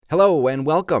Hello and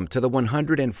welcome to the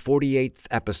 148th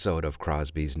episode of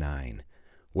Crosby's 9,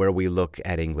 where we look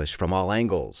at English from all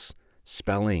angles: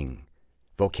 spelling,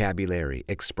 vocabulary,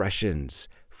 expressions,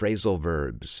 phrasal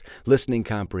verbs, listening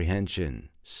comprehension,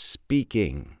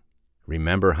 speaking.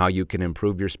 Remember how you can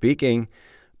improve your speaking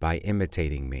by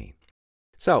imitating me.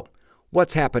 So,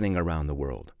 what's happening around the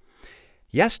world?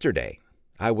 Yesterday,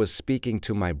 I was speaking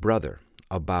to my brother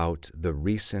about the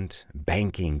recent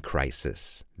banking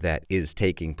crisis that is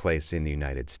taking place in the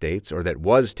United States, or that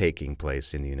was taking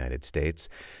place in the United States.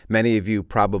 Many of you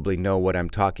probably know what I'm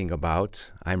talking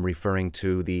about. I'm referring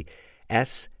to the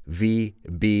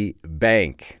SVB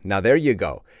Bank. Now, there you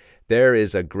go. There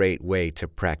is a great way to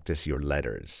practice your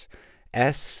letters.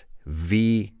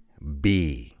 SVB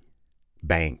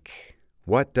Bank.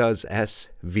 What does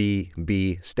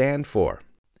SVB stand for?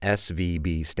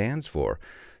 SVB stands for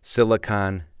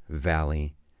Silicon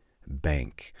Valley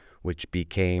Bank, which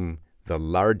became the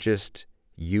largest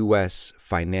U.S.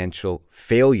 financial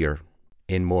failure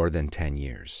in more than 10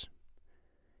 years.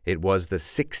 It was the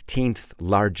 16th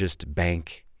largest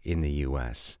bank in the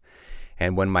U.S.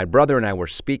 And when my brother and I were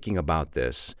speaking about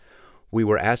this, we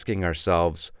were asking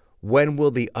ourselves, when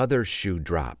will the other shoe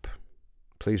drop?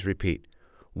 Please repeat.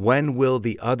 When will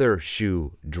the other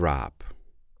shoe drop?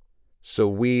 So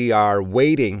we are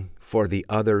waiting for the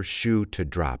other shoe to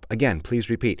drop. Again,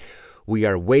 please repeat. We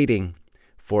are waiting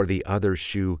for the other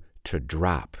shoe to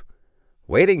drop.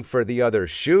 Waiting for the other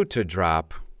shoe to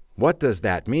drop? What does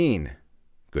that mean?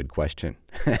 Good question.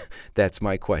 That's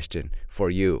my question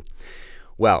for you.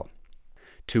 Well,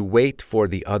 to wait for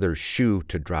the other shoe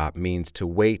to drop means to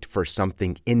wait for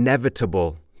something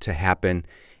inevitable to happen,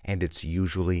 and it's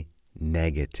usually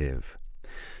negative.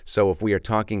 So if we are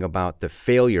talking about the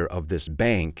failure of this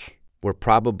bank, we're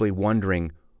probably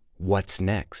wondering, what's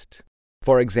next?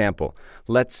 For example,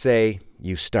 let's say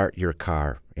you start your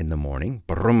car in the morning.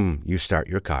 Brum, you start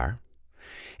your car.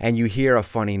 And you hear a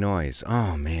funny noise.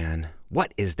 Oh man,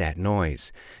 what is that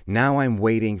noise? Now I'm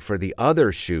waiting for the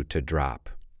other shoe to drop,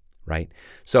 right?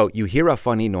 So you hear a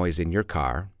funny noise in your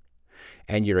car,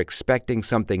 and you're expecting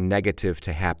something negative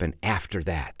to happen after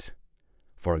that.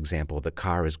 For example, the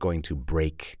car is going to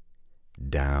break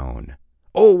down.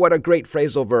 Oh, what a great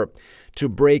phrasal verb, to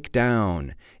break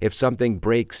down. If something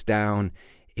breaks down,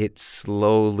 it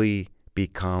slowly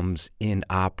becomes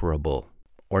inoperable.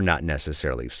 Or not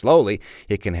necessarily slowly,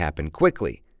 it can happen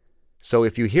quickly. So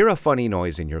if you hear a funny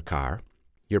noise in your car,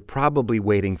 you're probably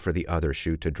waiting for the other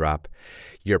shoe to drop.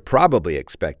 You're probably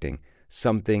expecting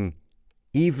something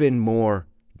even more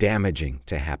damaging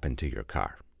to happen to your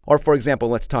car. Or, for example,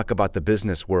 let's talk about the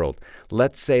business world.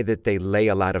 Let's say that they lay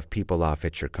a lot of people off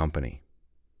at your company.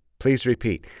 Please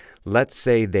repeat. Let's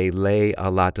say they lay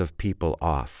a lot of people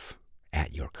off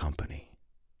at your company.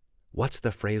 What's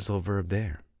the phrasal verb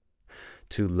there?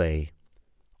 To lay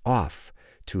off.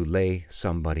 To lay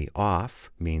somebody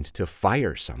off means to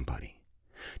fire somebody.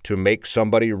 To make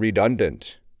somebody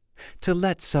redundant. To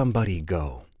let somebody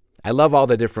go. I love all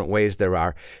the different ways there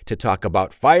are to talk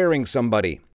about firing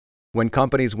somebody. When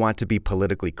companies want to be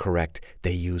politically correct,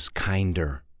 they use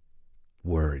kinder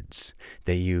words.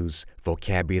 They use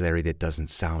vocabulary that doesn't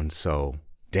sound so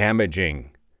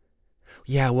damaging.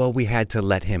 Yeah, well, we had to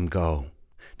let him go.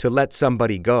 To let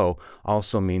somebody go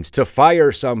also means to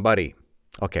fire somebody.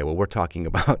 Okay, well, we're talking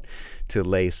about to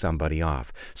lay somebody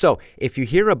off. So if you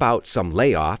hear about some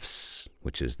layoffs,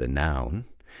 which is the noun,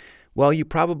 well, you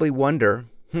probably wonder,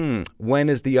 when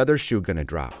is the other shoe going to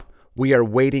drop? We are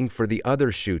waiting for the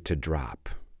other shoe to drop.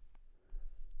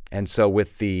 And so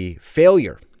with the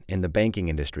failure in the banking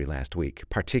industry last week,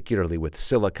 particularly with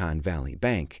Silicon Valley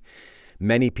Bank,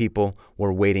 many people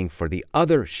were waiting for the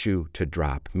other shoe to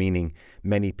drop, meaning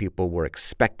many people were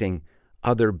expecting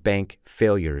other bank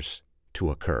failures to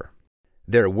occur.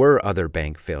 There were other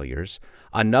bank failures.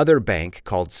 Another bank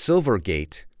called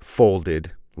Silvergate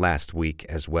folded last week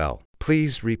as well.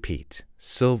 Please repeat.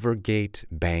 Silvergate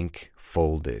Bank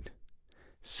folded.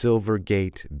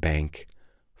 Silvergate Bank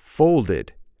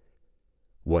folded.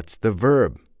 What's the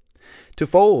verb? To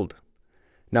fold.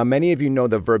 Now, many of you know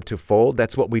the verb to fold.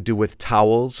 That's what we do with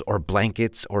towels or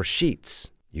blankets or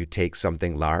sheets. You take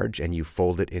something large and you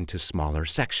fold it into smaller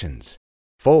sections.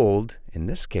 Fold, in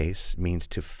this case, means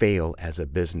to fail as a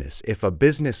business. If a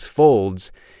business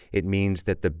folds, it means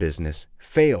that the business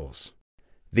fails.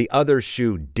 The other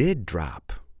shoe did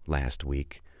drop last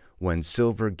week when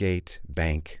Silvergate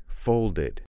Bank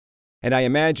folded. And I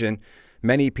imagine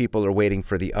many people are waiting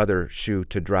for the other shoe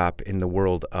to drop in the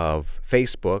world of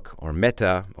Facebook or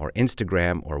Meta or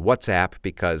Instagram or WhatsApp,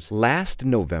 because last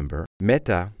November,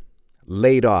 Meta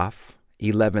laid off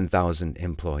 11,000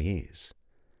 employees.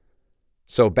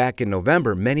 So back in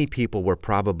November, many people were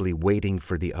probably waiting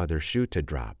for the other shoe to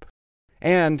drop.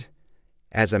 And,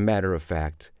 as a matter of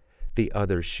fact, the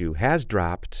other shoe has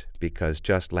dropped because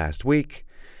just last week,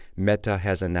 Meta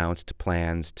has announced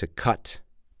plans to cut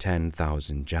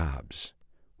 10,000 jobs.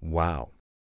 Wow.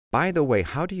 By the way,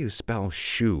 how do you spell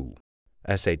shoe?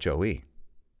 S-H-O-E.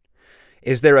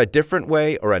 Is there a different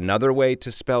way or another way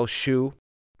to spell shoe?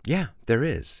 Yeah, there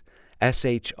is.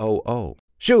 S-H-O-O.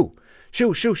 Shoo!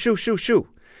 Shoo, shoo, shoo, shoo, shoo.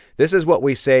 This is what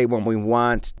we say when we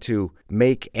want to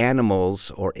make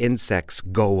animals or insects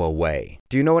go away.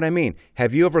 Do you know what I mean?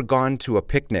 Have you ever gone to a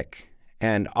picnic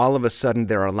and all of a sudden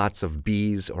there are lots of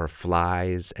bees or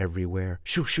flies everywhere?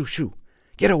 Shoo, shoo, shoo.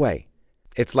 Get away.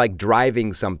 It's like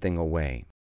driving something away.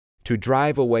 To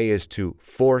drive away is to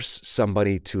force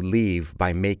somebody to leave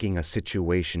by making a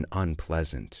situation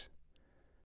unpleasant.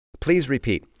 Please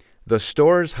repeat. The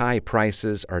store's high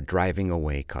prices are driving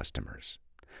away customers.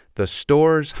 The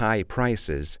store's high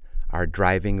prices are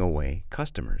driving away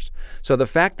customers. So the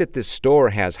fact that this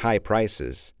store has high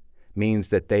prices means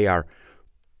that they are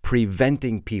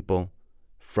preventing people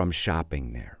from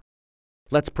shopping there.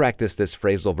 Let's practice this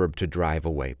phrasal verb to drive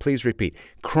away. Please repeat.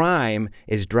 Crime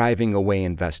is driving away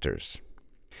investors.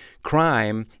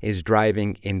 Crime is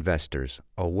driving investors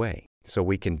away. So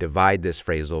we can divide this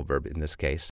phrasal verb in this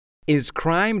case. Is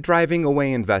crime driving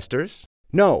away investors?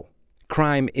 No,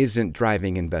 crime isn't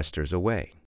driving investors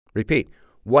away. Repeat.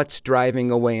 What's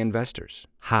driving away investors?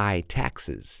 High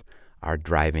taxes are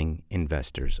driving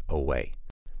investors away.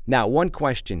 Now, one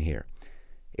question here.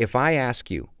 If I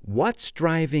ask you, what's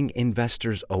driving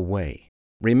investors away?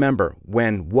 Remember,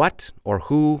 when what or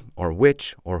who or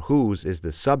which or whose is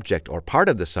the subject or part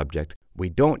of the subject, we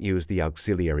don't use the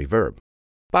auxiliary verb.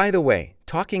 By the way,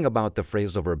 talking about the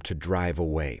phrasal verb to drive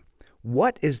away,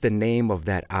 what is the name of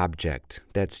that object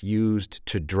that's used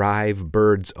to drive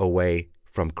birds away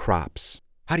from crops?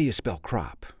 How do you spell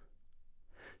crop?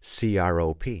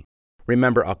 C-R-O-P.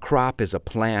 Remember, a crop is a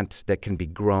plant that can be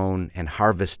grown and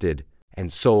harvested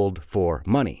and sold for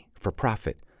money, for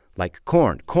profit. Like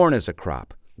corn. Corn is a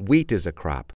crop. Wheat is a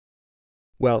crop.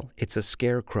 Well, it's a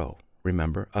scarecrow.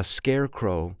 Remember, a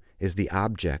scarecrow is the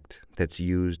object that's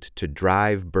used to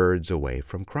drive birds away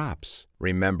from crops.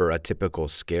 Remember, a typical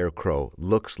scarecrow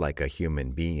looks like a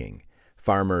human being.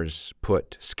 Farmers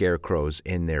put scarecrows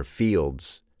in their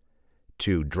fields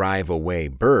to drive away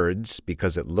birds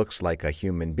because it looks like a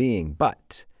human being,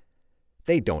 but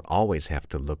they don't always have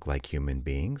to look like human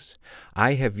beings.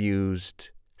 I have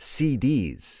used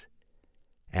CDs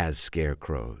as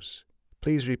scarecrows.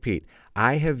 Please repeat.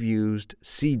 I have used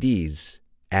CDs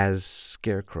as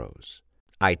scarecrows.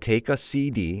 I take a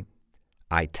CD,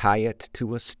 I tie it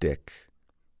to a stick,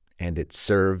 and it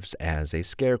serves as a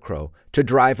scarecrow to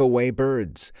drive away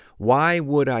birds. Why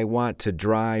would I want to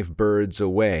drive birds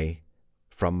away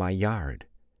from my yard?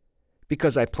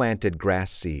 Because I planted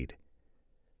grass seed.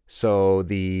 So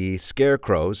the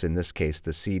scarecrows, in this case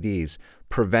the CDs,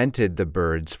 prevented the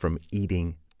birds from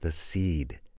eating the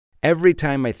seed. Every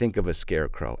time I think of a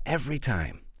scarecrow, every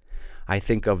time, I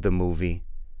think of the movie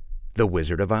The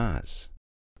Wizard of Oz.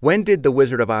 When did The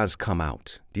Wizard of Oz come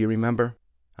out? Do you remember?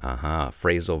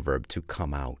 Phrasal verb to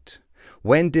come out.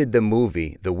 When did the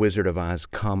movie The Wizard of Oz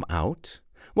come out?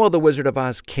 Well, The Wizard of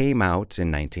Oz came out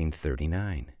in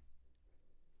 1939.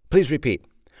 Please repeat.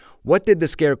 What did the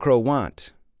scarecrow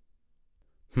want?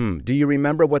 Do you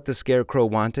remember what the scarecrow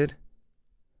wanted?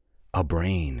 A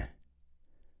brain.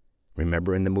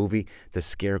 Remember in the movie, the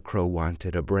scarecrow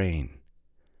wanted a brain.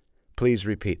 Please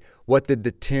repeat. What did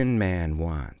the Tin Man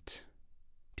want?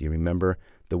 Do you remember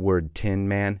the word Tin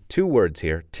Man? 2 words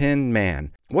here. Tin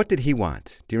Man. What did he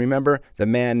want? Do you remember the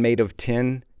man made of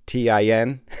tin?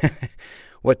 T-I-N?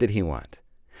 What did he want?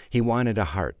 He wanted a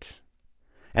heart.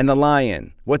 And the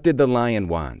lion. What did the lion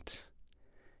want?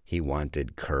 He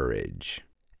wanted courage.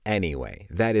 Anyway,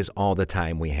 that is all the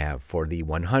time we have for the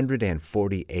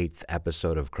 148th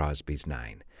episode of Crosby's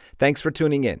 9. Thanks for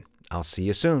tuning in. I'll see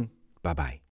you soon.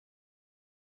 Bye-bye.